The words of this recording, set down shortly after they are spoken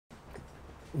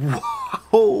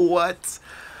Whoa, what?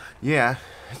 Yeah,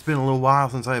 it's been a little while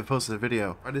since I have posted a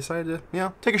video. I decided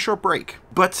to, take a short break.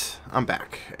 But I'm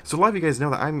back. So a lot of you guys know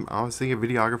that I'm obviously a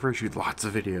videographer. I shoot lots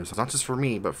of videos. Not just for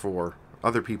me, but for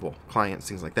other people, clients,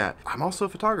 things like that. I'm also a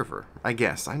photographer, I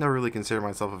guess. I never really consider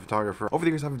myself a photographer. Over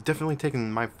the years, I've definitely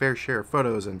taken my fair share of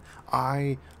photos, and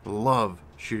I love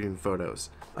shooting photos.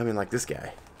 I mean, like this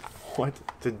guy. What?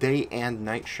 It's a day and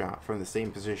night shot from the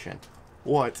same position.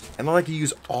 What? And I like to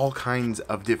use all kinds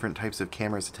of different types of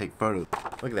cameras to take photos.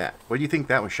 Look at that. What do you think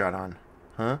that was shot on?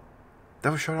 Huh?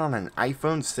 That was shot on an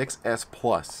iPhone 6s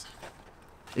Plus.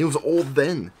 It was old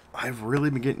then. I've really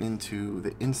been getting into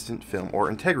the instant film, or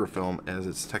Integra film as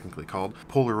it's technically called,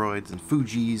 Polaroids and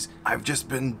Fujis. I've just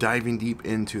been diving deep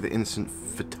into the instant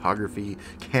photography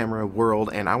camera world,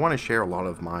 and I want to share a lot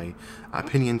of my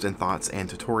opinions and thoughts and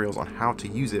tutorials on how to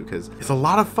use it, because it's a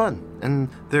lot of fun, and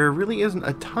there really isn't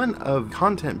a ton of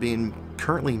content being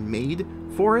currently made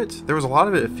for it. There was a lot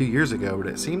of it a few years ago, but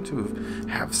it seemed to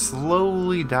have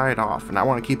slowly died off, and I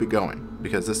want to keep it going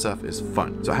because this stuff is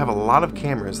fun. So I have a lot of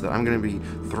cameras that I'm going to be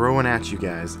throwing at you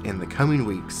guys in the coming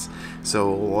weeks.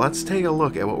 So let's take a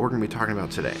look at what we're going to be talking about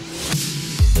today.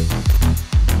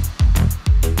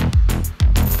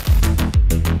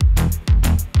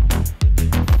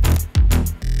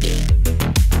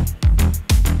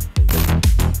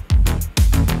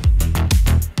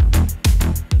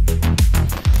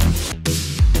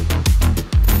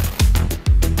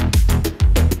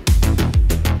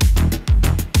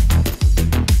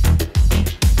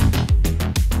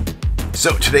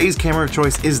 So today's camera of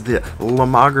choice is the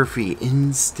Lomography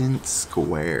Instant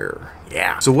Square.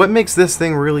 Yeah. So what makes this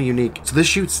thing really unique? So this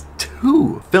shoots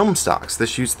two film stocks.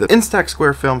 This shoots the Instax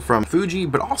Square film from Fuji,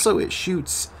 but also it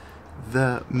shoots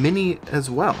the Mini as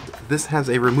well. This has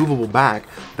a removable back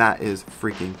that is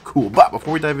freaking cool. But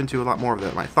before we dive into a lot more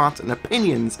of my thoughts and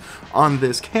opinions on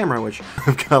this camera, which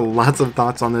I've got lots of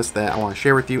thoughts on this that I want to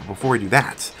share with you. Before we do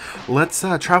that, let's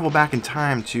travel back in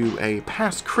time to a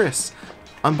past Chris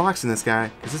unboxing this guy,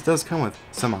 because this does come with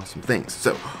some awesome things.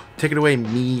 So take it away,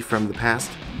 me from the past.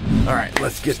 All right,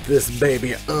 let's get this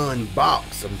baby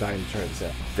unboxed. I'm dying to try this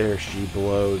out. There she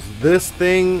blows. This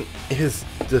thing is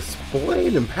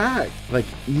displayed and packed like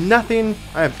nothing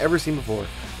I have ever seen before.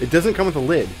 It doesn't come with a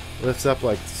lid. It lifts up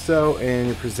like so, and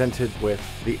you're presented with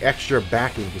the extra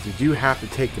backing, because you do have to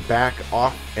take the back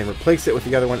off and replace it with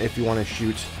the other one if you want to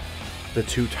shoot the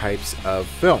two types of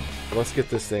film. Let's get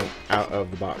this thing out of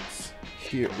the box.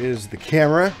 Here is the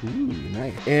camera. Ooh,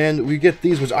 nice. And we get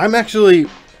these, which I'm actually,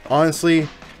 honestly,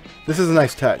 this is a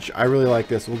nice touch. I really like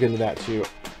this. We'll get into that too.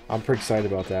 I'm pretty excited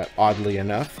about that, oddly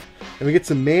enough. And we get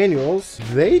some manuals.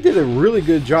 They did a really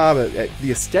good job at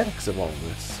the aesthetics of all of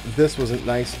this. This was a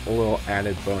nice little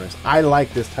added bonus. I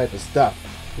like this type of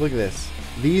stuff. Look at this.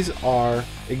 These are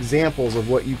examples of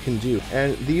what you can do.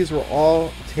 And these were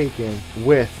all taken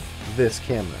with this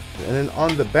camera. And then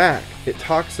on the back it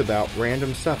talks about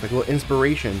random stuff, like a little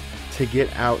inspiration to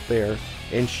get out there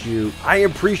and shoot. I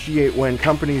appreciate when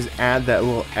companies add that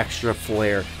little extra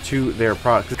flair to their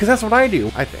products, because that's what I do.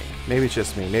 I think maybe it's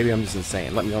just me, maybe I'm just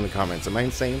insane. Let me know in the comments. Am I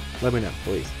insane? Let me know,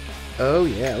 please. Oh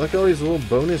yeah, look at all these little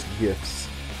bonus gifts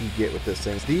you get with this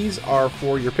thing. These are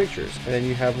for your pictures, and then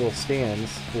you have little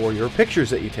stands for your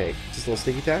pictures that you take. Just little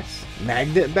sticky tacks,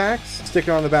 magnet backs, stick it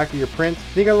on the back of your print.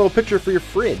 Then you got a little picture for your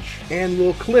fridge, and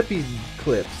little clippy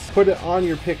clips. Put it on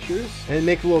your pictures and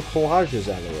make little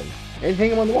collages out of them and hang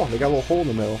them on the wall. They got a little hole in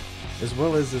the middle, as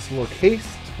well as this little case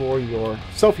for your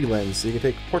selfie lens, so you can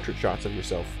take portrait shots of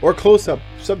yourself or close-up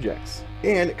subjects.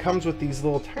 And it comes with these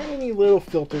little tiny little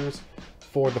filters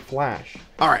for the flash.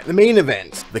 All right, the main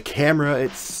event, the camera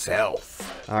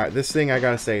itself. All right, this thing I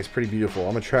gotta say is pretty beautiful.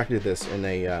 I'm attracted to this in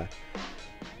a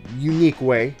unique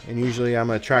way, and usually I'm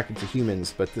attracted to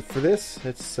humans, but for this,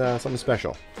 it's something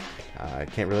special. I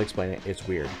can't really explain it. It's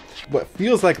weird. What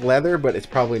feels like leather, but it's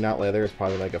probably not leather. It's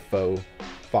probably like a faux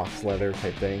fox leather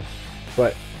type thing.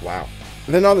 But wow.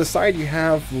 And then on the side, you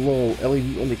have little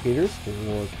LED indicators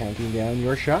for counting down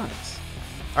your shots.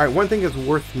 All right, one thing that's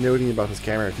worth noting about this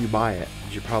camera, if you buy it,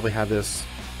 you should probably have this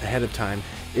ahead of time,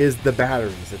 is the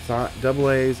batteries. It's not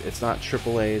AA's, it's not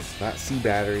AAA's, it's not C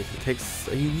batteries. It takes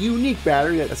a unique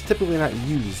battery that's typically not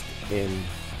used in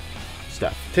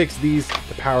stuff. It takes these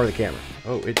to power the camera.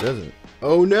 Oh, it doesn't.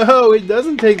 Oh no, it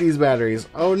doesn't take these batteries.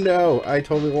 Oh no, I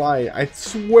totally lied. I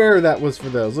swear that was for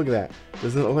those. Look at that.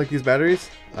 Doesn't it look like these batteries?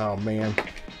 Oh man.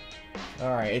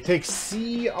 All right, it takes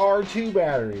CR2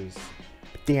 batteries.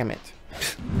 Damn it.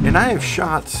 And I have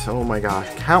shot, oh my gosh,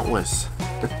 countless.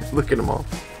 Look at them all.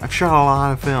 I've shot a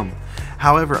lot of film.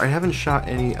 However, I haven't shot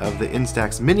any of the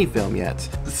Instax mini film yet.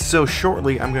 So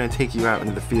shortly, I'm going to take you out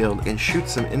into the field and shoot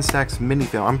some Instax mini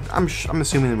film. I'm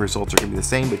assuming the results are going to be the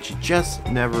same, but you just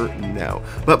never know.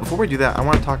 But before we do that, I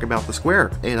want to talk about the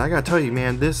Square. And I got to tell you,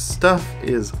 man, this stuff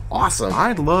is awesome.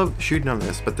 I love shooting on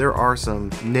this, but there are some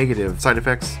negative side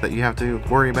effects that you have to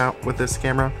worry about with this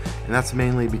camera. And that's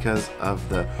mainly because of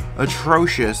the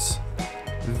atrocious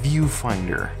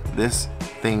viewfinder. This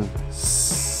thing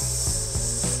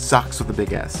sucks with a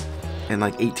big S, and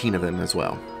like 18 of them as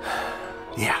well.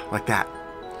 Yeah, like that.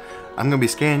 I'm gonna be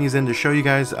scanning these in to show you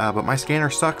guys, but my scanner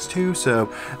sucks too, so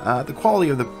the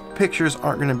quality of the pictures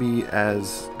aren't gonna be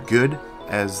as good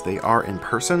as they are in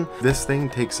person. This thing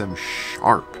takes some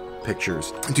sharp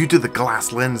pictures due to the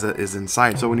glass lens that is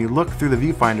inside. So when you look through the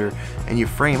viewfinder and you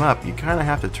frame up, you kind of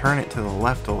have to turn it to the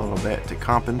left a little bit to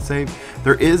compensate.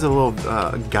 There is a little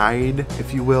guide,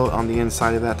 if you will, on the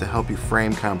inside of that to help you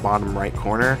frame kind of bottom right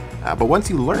corner. But once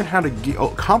you learn how to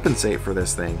compensate for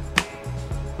this thing,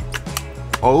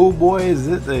 oh boy, is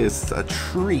it a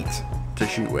treat to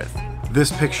shoot with.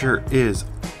 This picture is,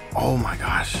 oh my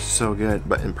gosh, so good.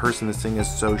 But in person, this thing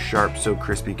is so sharp, so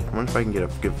crispy. I wonder if I can get a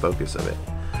good focus of it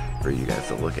for you guys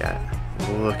to look at.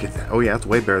 Look at that. Oh yeah, it's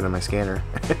way better than my scanner.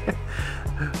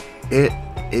 It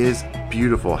is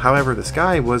beautiful. However, the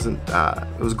sky wasn't,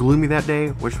 it was gloomy that day,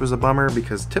 which was a bummer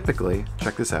because typically,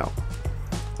 check this out.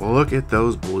 Look at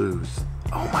those blues.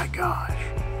 Oh my gosh.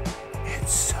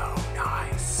 It's so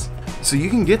nice. So you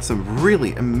can get some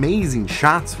really amazing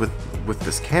shots with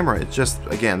this camera. It's just,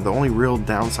 again, the only real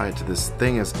downside to this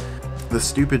thing is the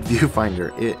stupid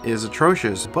viewfinder. It is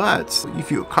atrocious, but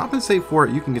if you compensate for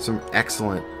it, you can get some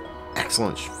excellent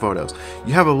photos.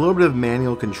 You have a little bit of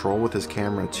manual control with this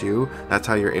camera too. That's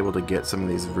how you're able to get some of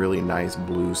these really nice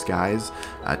blue skies.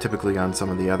 Typically on some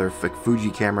of the other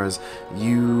Fuji cameras,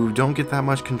 you don't get that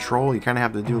much control. You kind of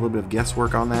have to do a little bit of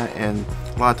guesswork on that, and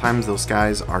a lot of times those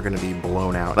skies are going to be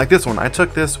blown out. Like this one, I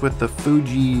took this with the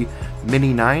Fuji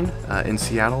Mini 9 in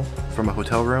Seattle from a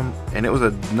hotel room, and it was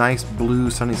a nice blue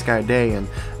sunny sky day, and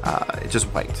it's just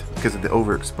white because of the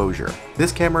overexposure.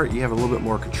 This camera, you have a little bit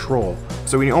more control.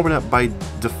 So when you open up, by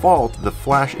default, the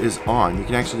flash is on. You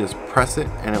can actually just press it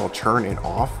and it will turn it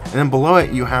off. And then below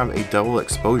it, you have a double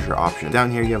exposure option.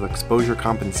 Down here, you have exposure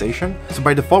compensation. So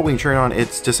by default, when you turn it on,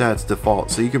 it's just at its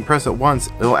default. So you can press it once,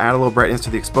 it'll add a little brightness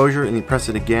to the exposure, and you press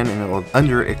it again and it'll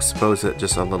underexpose it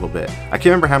just a little bit. I can't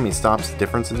remember how many stops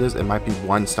difference it is. It might be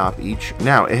one stop each.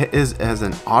 Now, it has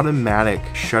an automatic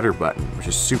shutter button, which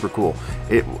is super cool.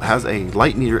 It has a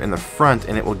light meter in the front,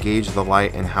 and it will gauge the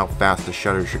light and how fast the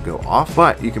shutter should go off.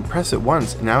 But you can press it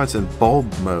once, and now it's in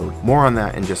bulb mode. More on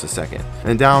that in just a second.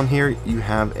 And down here, you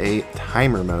have a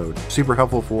timer mode. Super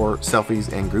helpful for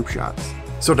selfies and group shots.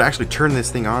 So to actually turn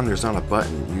this thing on, there's not a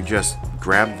button. You just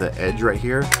grab the edge right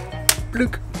here,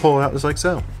 bloop, pull it out just like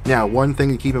so. Now, one thing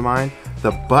to keep in mind,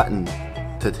 the button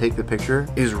to take the picture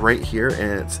is right here,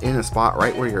 and it's in a spot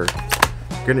right where you're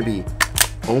gonna be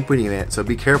opening it. So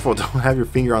be careful, don't have your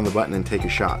finger on the button and take a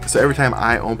shot. So every time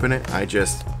I open it, I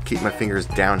just keep my fingers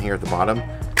down here at the bottom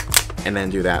and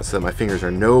then do that so that my fingers are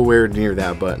nowhere near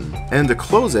that button. And to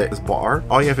close it, this bar,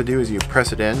 all you have to do is you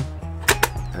press it in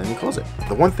and then you close it.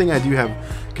 The one thing I do have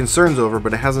concerns over,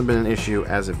 but it hasn't been an issue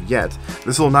as of yet,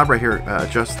 this little knob right here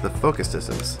adjusts the focus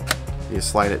distance. You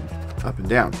slide it up and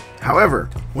down. However,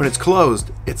 when it's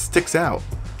closed, it sticks out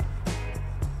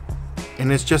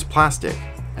and it's just plastic.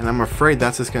 And I'm afraid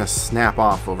that's just going to snap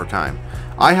off over time.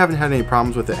 I haven't had any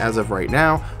problems with it as of right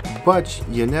now, but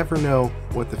you never know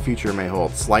what the future may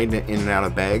hold. Sliding it in and out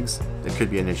of bags, it could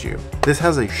be an issue. This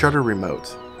has a shutter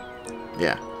remote.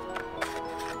 Yeah.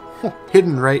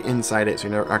 Hidden right inside it, so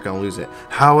you're not going to lose it.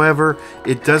 However,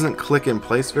 it doesn't click in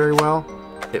place very well.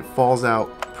 It falls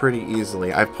out pretty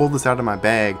easily. I pulled this out of my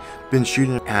bag, been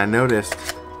shooting, and I noticed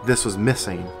this was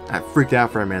missing. I freaked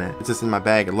out for a minute. It's just in my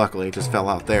bag, and luckily it just fell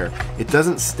out there. It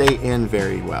doesn't stay in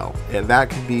very well, and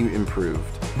that could be improved.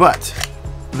 But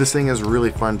this thing is really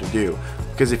fun to do,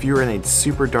 because if you're in a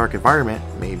super dark environment,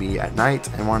 maybe at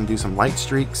night, and want to do some light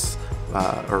streaks,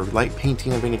 or light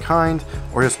painting of any kind,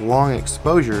 or just long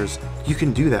exposures, you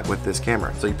can do that with this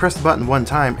camera. So you press the button one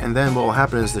time, and then what will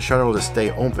happen is the shutter will just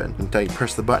stay open until you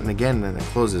press the button again, and then it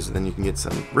closes, and then you can get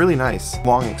some really nice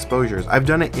long exposures. I've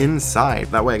done it inside,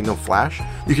 that way no flash.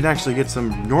 You can actually get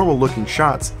some normal looking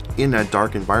shots in a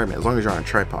dark environment, as long as you're on a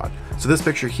tripod. So this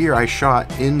picture here I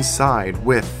shot inside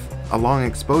with a long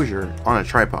exposure on a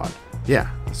tripod. Yeah,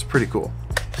 it's pretty cool.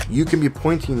 You can be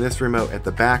pointing this remote at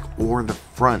the back or the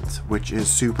front, which is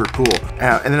super cool.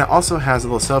 And then it also has a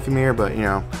little selfie mirror, but you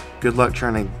know, good luck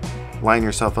trying to line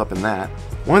yourself up in that.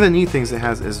 One of the neat things it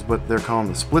has is what they're calling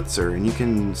the splitzer, and you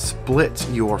can split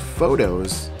your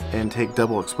photos and take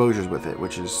double exposures with it,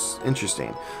 which is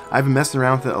interesting. I've been messing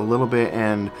around with it a little bit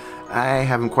and I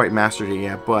haven't quite mastered it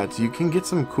yet, but you can get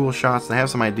some cool shots, and I have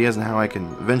some ideas on how I can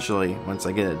eventually, once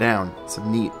I get it down,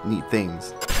 some neat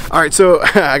things. Alright, so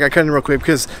I got cut in real quick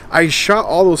because I shot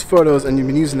all those photos and you've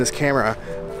been using this camera,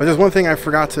 but there's one thing I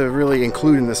forgot to really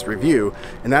include in this review,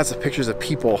 and that's the pictures of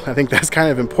people. I think that's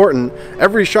kind of important.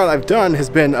 Every shot I've done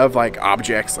has been of like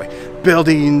objects, like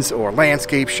buildings or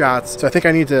landscape shots. So I think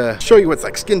I need to show you what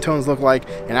like skin tones look like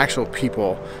and actual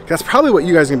people. That's probably what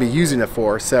you guys are gonna be using it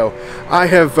for. So I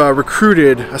have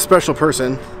recruited a special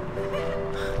person.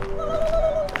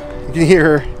 You can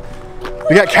hear her.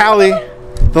 We got Callie,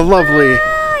 the lovely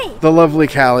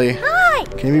Callie. Hi.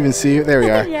 Can you even see her? There we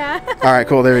are. Yeah. All right,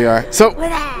 cool. There we are. So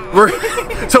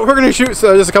we're gonna shoot just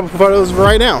a couple photos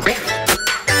right now.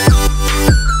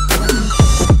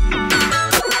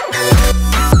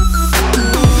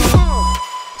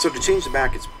 So to change the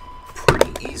back, it's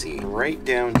pretty easy. Right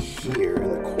down here in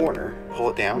the corner,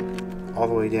 pull it down, all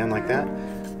the way down like that,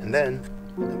 and then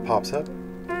it pops up,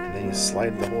 and then you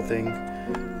slide the whole thing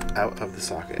out of the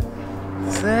socket.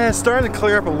 It's starting to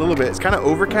clear up a little bit. It's kind of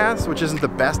overcast, which isn't the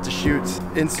best to shoot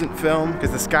instant film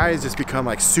because the sky has just become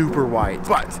like super white.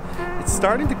 But it's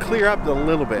starting to clear up a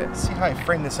little bit. See how I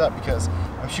frame this up, because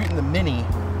I'm shooting the mini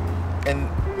and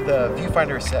the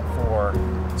viewfinder is set for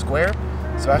square.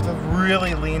 So I have to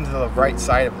really lean to the right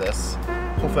side of this.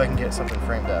 Hopefully I can get something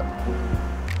framed up.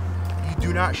 You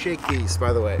do not shake these,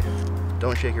 by the way.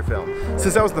 Don't shake your film.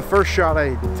 Since that was the first shot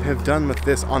I have done with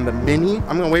this on the mini,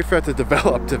 I'm gonna wait for it to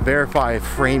develop to verify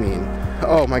framing.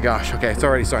 Oh my gosh, okay, it's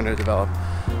already starting to develop.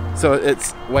 So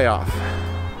it's way off.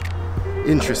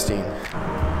 Interesting.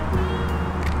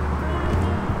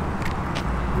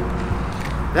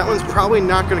 That one's probably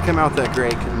not gonna come out that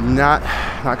great. Not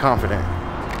confident.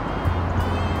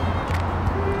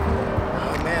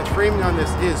 Framing on this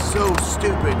is so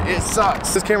stupid. It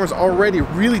sucks. This camera's already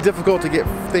really difficult to get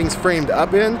things framed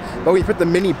up in, but when you put the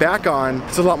mini back on,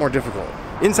 it's a lot more difficult.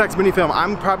 Instax mini film,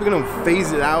 I'm probably gonna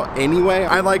phase it out anyway.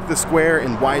 I like the square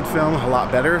and wide film a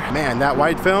lot better. Man, that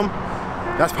wide film,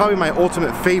 that's probably my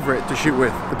ultimate favorite to shoot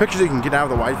with. The pictures you can get out of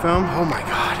the wide film, oh my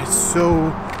God, it's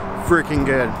so freaking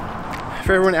good.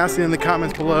 For everyone asking in the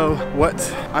comments below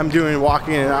what I'm doing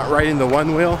walking and not riding the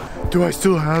one wheel, do I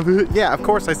still have it? Yeah, of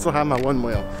course I still have my one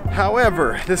wheel.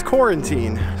 However, this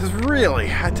quarantine is really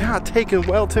not taking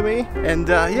well to me. And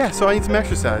yeah, so I need some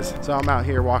exercise. So I'm out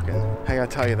here walking. I gotta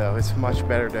tell you though, it's much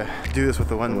better to do this with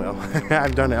the one wheel.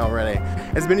 I've done it already.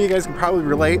 As many of you guys can probably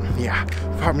relate, yeah,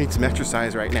 probably need some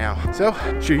exercise right now. So,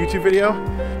 shoot a YouTube video,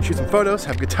 shoot some photos,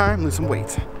 have a good time, lose some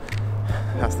weight.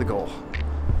 That's the goal.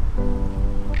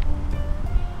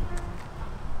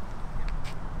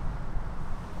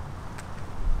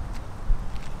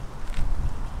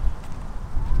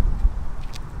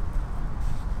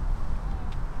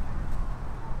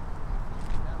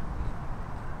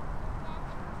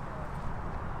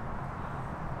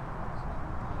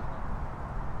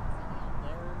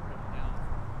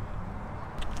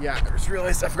 Yeah, I just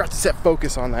realized I forgot to set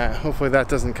focus on that. Hopefully that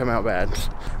doesn't come out bad.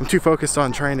 I'm too focused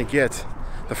on trying to get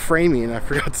the framing and I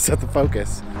forgot to set the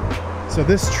focus. So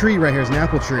this tree right here is an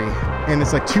apple tree and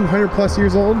it's like 200 plus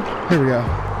years old. Here we go.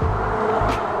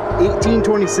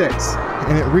 1826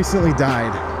 and it recently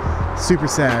died. Super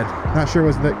sad. Not sure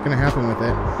what's gonna happen with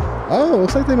it. Oh,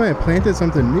 looks like they might have planted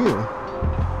something new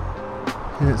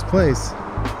in its place.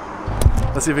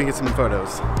 Let's see if we can get some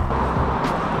photos.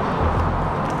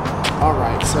 All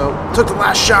right, so took the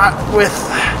last shot with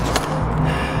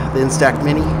the Instax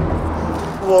Mini.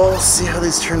 We'll see how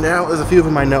these turned out. There's a few of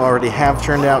them I know already have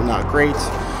turned out not great,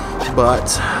 but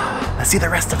let's see the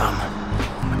rest of them.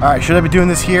 All right, should I be doing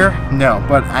this here? No,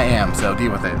 but I am, so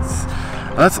deal with it.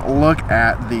 Let's look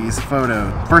at these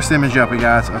photos. First image up we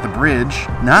got of the bridge.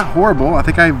 Not horrible. I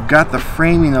think I got the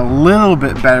framing a little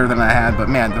bit better than I had, but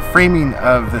man, the framing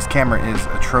of this camera is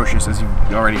atrocious, as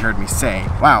you've already heard me say.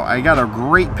 Wow, I got a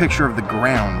great picture of the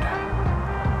ground.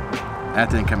 That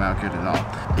didn't come out good at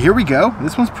all. Here we go.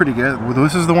 This one's pretty good. Well,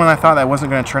 this is the one I thought that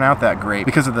wasn't going to turn out that great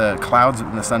because of the clouds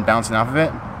and the sun bouncing off of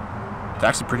it. It's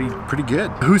actually pretty good.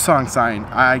 Husong sign,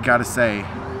 I gotta say,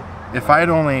 if I had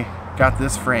only got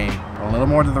this frame a little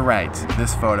more to the right,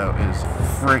 this photo is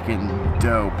freaking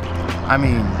dope. I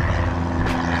mean,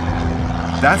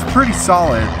 that's pretty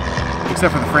solid,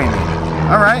 except for the framing.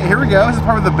 All right, here we go. This is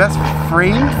probably the best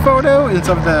framed photo. It's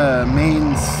of the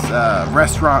main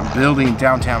restaurant building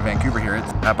downtown Vancouver here.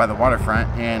 It's by the waterfront,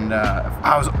 and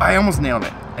I almost nailed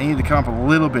it. I need to come up a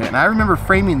little bit. And I remember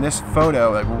framing this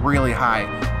photo like really high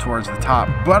towards the top.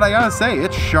 But I gotta say,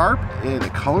 it's sharp.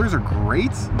 The colors are great.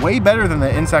 Way better than the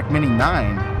Instax Mini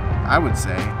 9, I would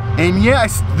say. And yeah,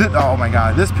 oh my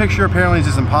God, this picture apparently is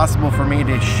just impossible for me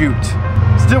to shoot.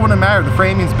 Still wouldn't matter, the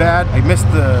framing's bad. I missed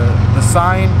the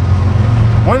sign.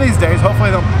 One of these days,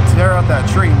 hopefully they don't tear out that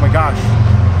tree. Oh my gosh,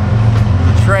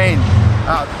 the train.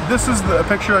 This is the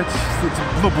picture, it's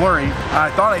a little blurry. I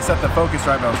thought I set the focus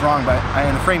right, but I was wrong,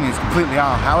 and the framing is completely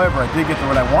off. However, I did get to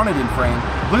what I wanted in frame.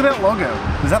 Look at that logo.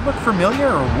 Does that look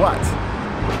familiar or what?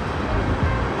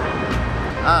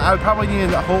 I would probably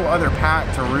need a whole other pack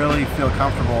to really feel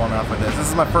comfortable enough with this. This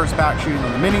is my first pack shooting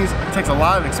on the minis. It takes a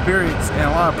lot of experience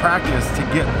and a lot of practice to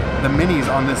get the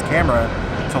minis on this camera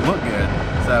to look good.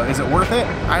 So is it worth it?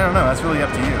 I don't know, that's really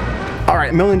up to you. All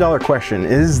right, $1 million question.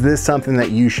 Is this something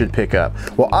that you should pick up?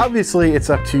 Well, obviously it's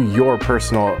up to your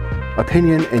personal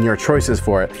opinion and your choices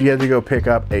for it. If you had to go pick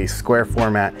up a square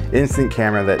format instant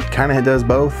camera that kind of does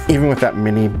both, even with that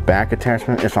mini back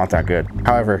attachment, it's not that good.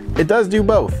 However, it does do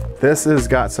both. This has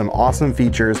got some awesome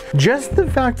features. Just the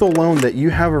fact alone that you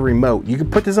have a remote, you can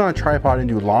put this on a tripod and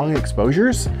do long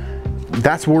exposures,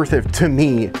 that's worth it to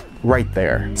me right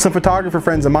there. Some photographer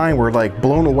friends of mine were like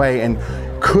blown away and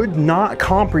could not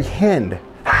comprehend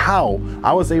how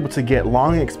I was able to get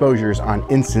long exposures on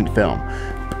instant film.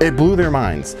 It blew their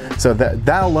minds. So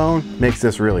that alone makes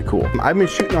this really cool. I've been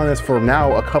shooting on this for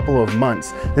now a couple of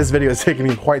months. This video has taken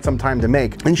me quite some time to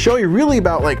make and show you really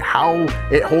about like how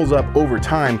it holds up over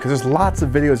time, because there's lots of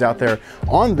videos out there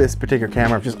on this particular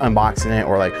camera of just unboxing it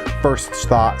or like first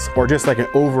thoughts or just like an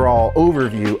overall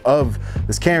overview of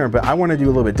this camera. But I want to do a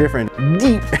little bit different,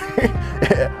 deep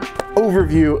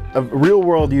overview of real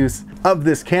world use of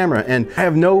this camera, and I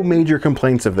have no major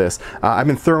complaints of this. I've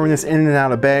been throwing this in and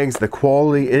out of bags. The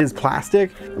quality is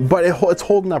plastic, but it's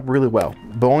holding up really well.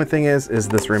 The only thing is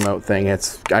this remote thing. I'm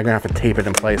gonna have to tape it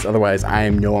in place, otherwise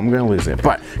I'm gonna lose it.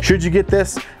 But should you get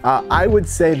this, I would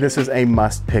say this is a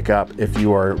must pick up if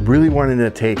you are really wanting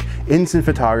to take instant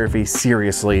photography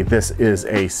seriously. This is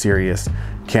a serious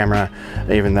camera,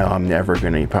 even though I'm never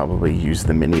gonna probably use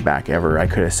the mini back ever. I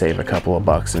could have saved a couple of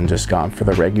bucks and just gone for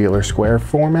the regular square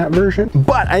format version,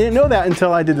 but I didn't know that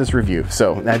until I did this review.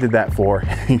 So I did that for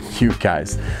you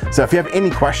guys. So if you have any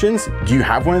questions, do you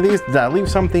have one of these? Did I leave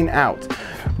something out?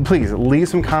 Please leave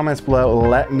some comments below,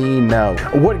 let me know.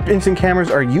 What instant cameras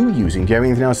are you using? Do you have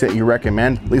anything else that you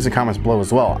recommend? Leave some comments below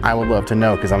as well. I would love to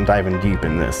know, because I'm diving deep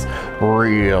in this,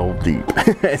 real deep.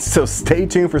 So stay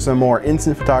tuned for some more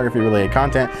instant photography related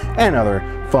content and other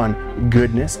fun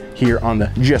goodness here on the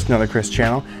Just Another Chris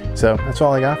channel. So that's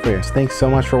all I got for you. So thanks so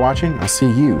much for watching. I'll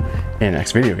see you in the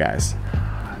next video, guys.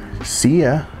 See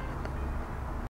ya.